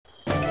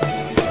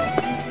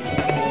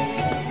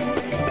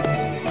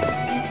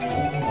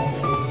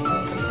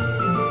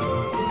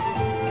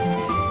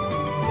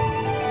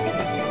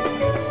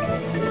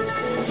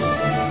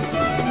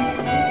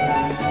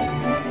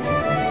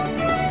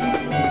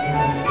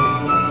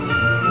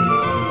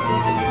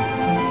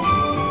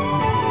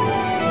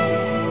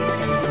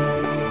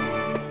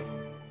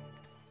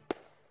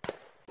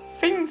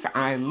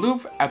I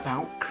love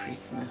about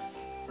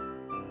Christmas.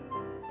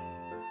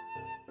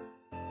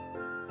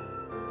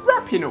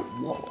 Wrapping up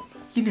warm.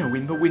 You know,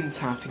 in the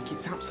winter I think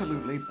it's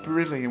absolutely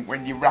brilliant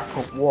when you wrap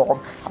up warm.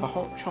 Have a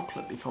hot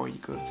chocolate before you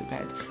go to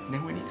bed.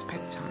 Now when it's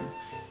bedtime,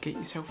 get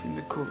yourself in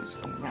the covers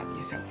and wrap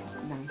yourself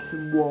up nice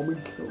and warm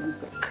and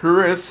cozy.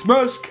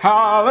 Christmas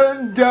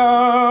calendars!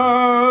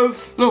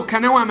 Look, I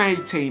know I'm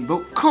 18,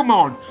 but come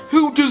on,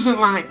 who doesn't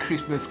like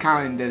Christmas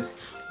calendars?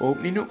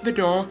 Opening up the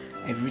door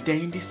every day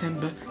in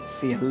December to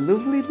see a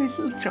lovely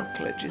little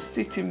chocolate just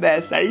sitting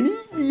there saying,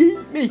 eat me,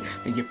 eat me.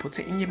 Then you put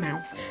it in your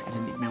mouth and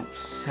then it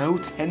melts so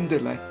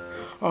tenderly.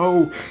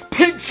 Oh,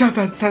 picture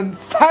the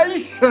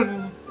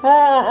sensation!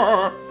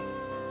 Oh.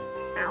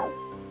 Ow.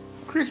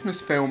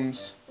 Christmas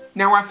films.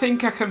 Now I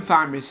think I can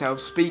find myself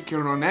speaking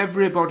on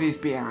everybody's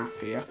behalf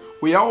here.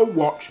 We all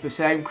watch the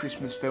same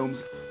Christmas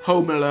films.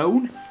 Home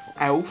Alone,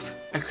 Elf,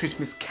 A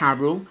Christmas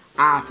Carol,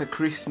 Arthur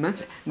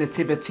Christmas,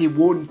 Nativity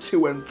 1,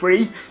 2 and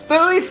 3.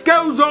 The list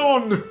goes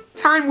on!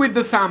 Time with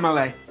the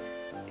family.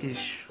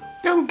 Ish.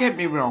 Don't get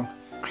me wrong,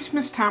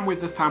 Christmas time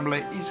with the family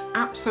is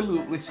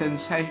absolutely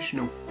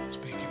sensational.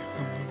 Speaking of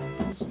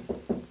family,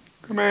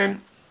 come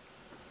in.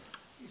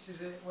 This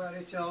is it where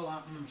it all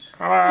happens.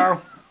 Hello.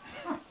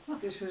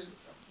 This is...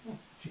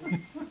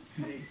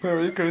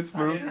 Merry I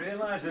Christmas. didn't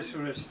realise this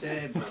was a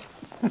stable.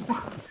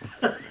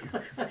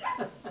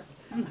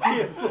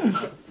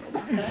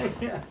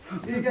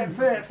 Do you get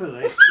paid for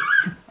this?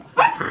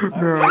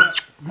 No.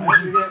 How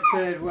do you get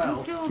paid well?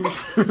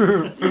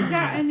 Is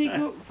that any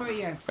good for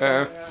you?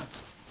 Yeah,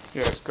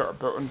 it's got a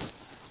button.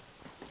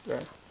 Yeah.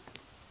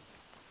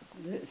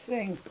 Does it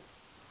sing?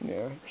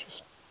 Yeah,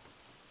 just...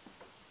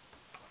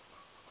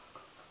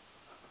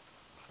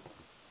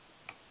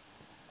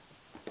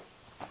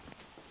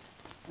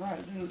 Right,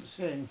 it doesn't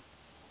sing.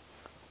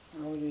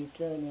 How do you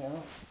turn it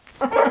off?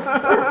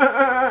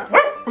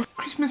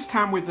 Christmas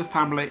time with the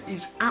family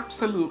is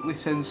absolutely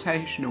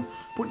sensational,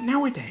 but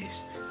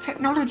nowadays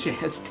technology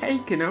has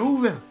taken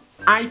over.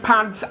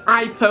 iPads,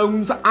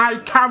 iPhones,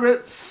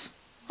 iCarrots.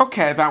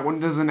 Okay, that one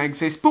doesn't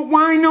exist, but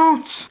why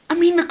not? I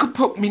mean, they could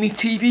put mini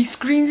TV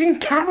screens in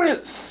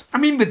carrots. I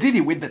mean, they did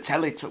it with the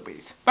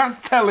Teletubbies. That's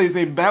tellies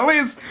in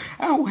bellies.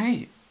 Oh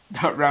wait,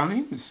 that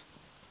rhymes.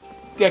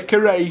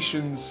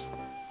 Decorations.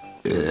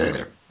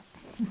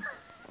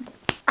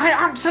 I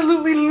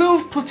absolutely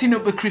love putting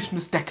up the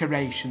Christmas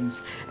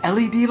decorations.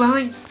 LED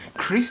lights,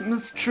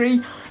 Christmas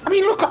tree. I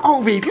mean, look at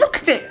all these, look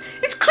at it.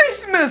 It's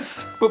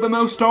Christmas! But the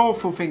most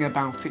awful thing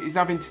about it is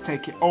having to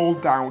take it all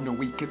down a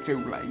week or two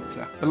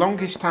later. The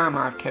longest time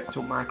I've kept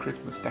up my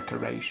Christmas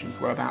decorations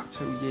were about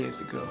 2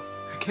 years ago.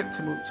 I kept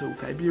them up till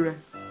February.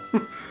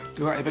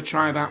 Don't ever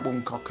try that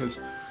one, cockers.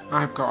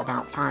 I've got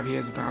about 5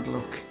 years of bad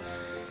luck.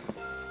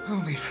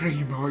 Only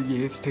 3 more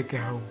years to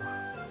go.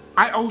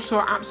 I also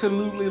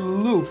absolutely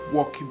love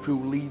walking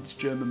through Leeds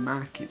German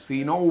market,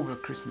 seeing all the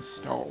Christmas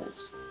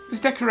stalls. There's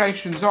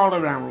decorations all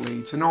around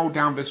Leeds and all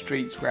down the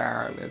streets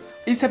where I live.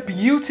 It's a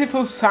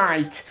beautiful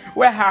sight.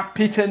 We're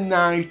happy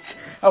tonight,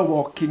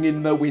 walking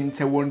in the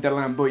winter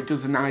wonderland, but it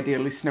doesn't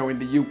ideally snow in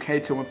the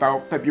UK till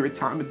about February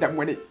time, and then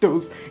when it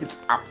does, it's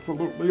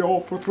absolutely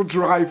awful to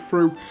drive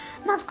through.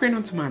 And that's going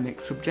on to my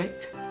next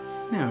subject,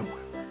 snow.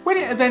 When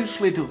it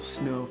eventually does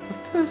snow, the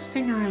first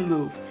thing I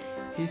love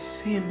is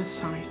seeing the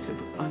sight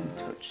of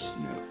untouched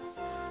snow.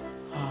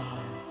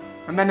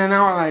 And then an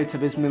hour later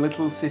there's my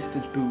little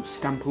sister's boots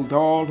stampled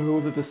all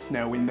over the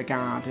snow in the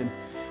garden,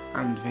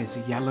 and there's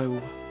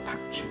yellow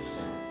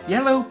patches.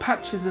 Yellow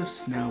patches of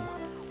snow.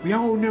 We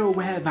all know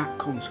where that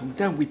comes from,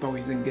 don't we,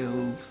 boys and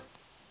girls?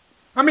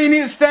 I mean,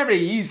 it's very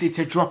easy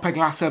to drop a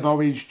glass of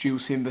orange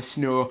juice in the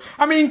snow.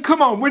 I mean,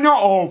 come on, we're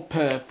not all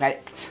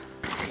perfect.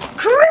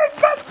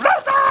 Christmas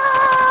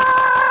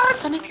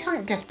presents! And if you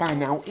haven't guessed by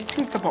now, it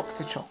is a box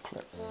of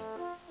chocolates.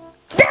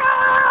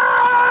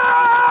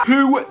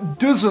 Who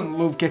doesn't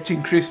love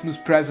getting Christmas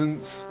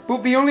presents?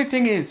 But the only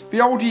thing is, the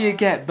older you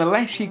get, the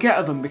less you get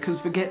of them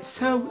because they get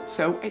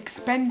so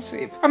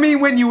expensive. I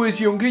mean, when you was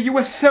younger, you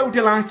were so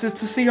delighted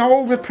to see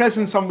all the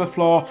presents on the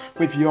floor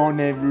with your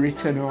name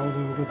written all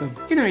over them.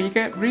 You know, you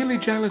get really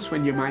jealous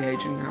when you're my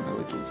age and have a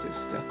little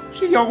sister.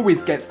 She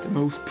always gets the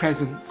most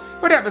presents.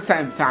 But at the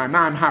same time,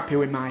 I'm happy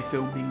with my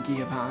filming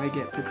gear that I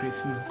get for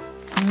Christmas.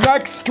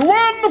 Next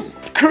one!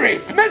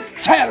 Christmas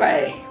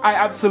telly! I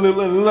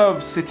absolutely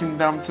love sitting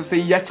down to see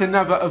yet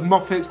another of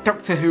Moffat's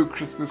Doctor Who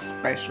Christmas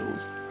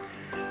specials.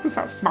 Was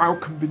that smile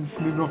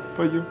convincing enough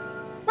for you?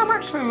 I'm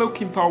actually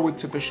looking forward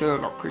to the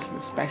Sherlock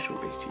Christmas special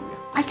this year.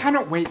 I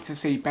cannot wait to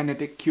see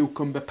Benedict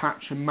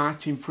Cumberbatch and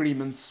Martin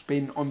Freeman's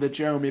spin on the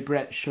Jeremy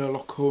Brett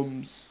Sherlock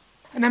Holmes.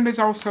 And then there's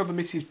also the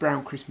Mrs.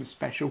 Brown Christmas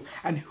special,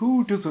 and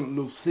who doesn't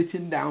love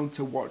sitting down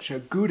to watch a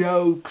good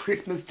old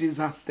Christmas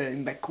disaster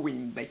in the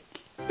Queen Vic?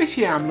 This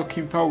year I'm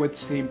looking forward to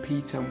seeing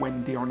Peter and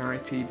Wendy on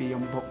ITV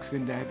on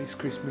Boxing Day this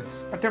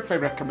Christmas. I definitely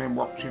recommend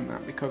watching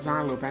that because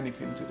I love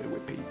anything to do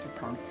with Peter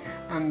Pan.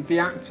 And the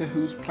actor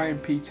who's playing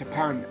Peter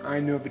Pan, I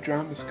know the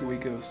drama school he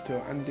goes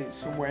to, and it's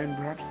somewhere in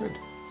Bradford.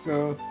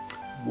 So,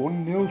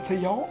 1-0 to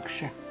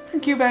Yorkshire.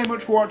 Thank you very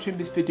much for watching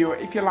this video.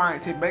 If you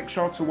liked it, make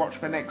sure to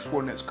watch the next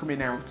one that's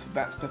coming out.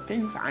 That's the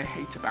things I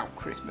hate about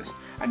Christmas.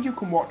 And you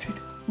can watch it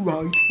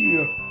right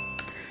here.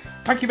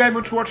 Thank you very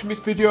much for watching this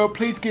video.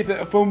 Please give it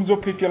a thumbs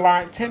up if you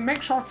liked it.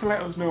 Make sure to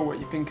let us know what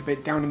you think of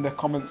it down in the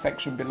comment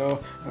section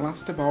below. And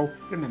last of all,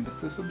 remember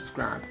to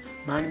subscribe.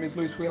 My name is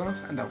Lewis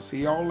Wheelhouse and I'll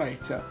see you all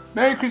later.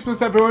 Merry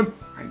Christmas everyone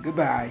and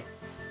goodbye.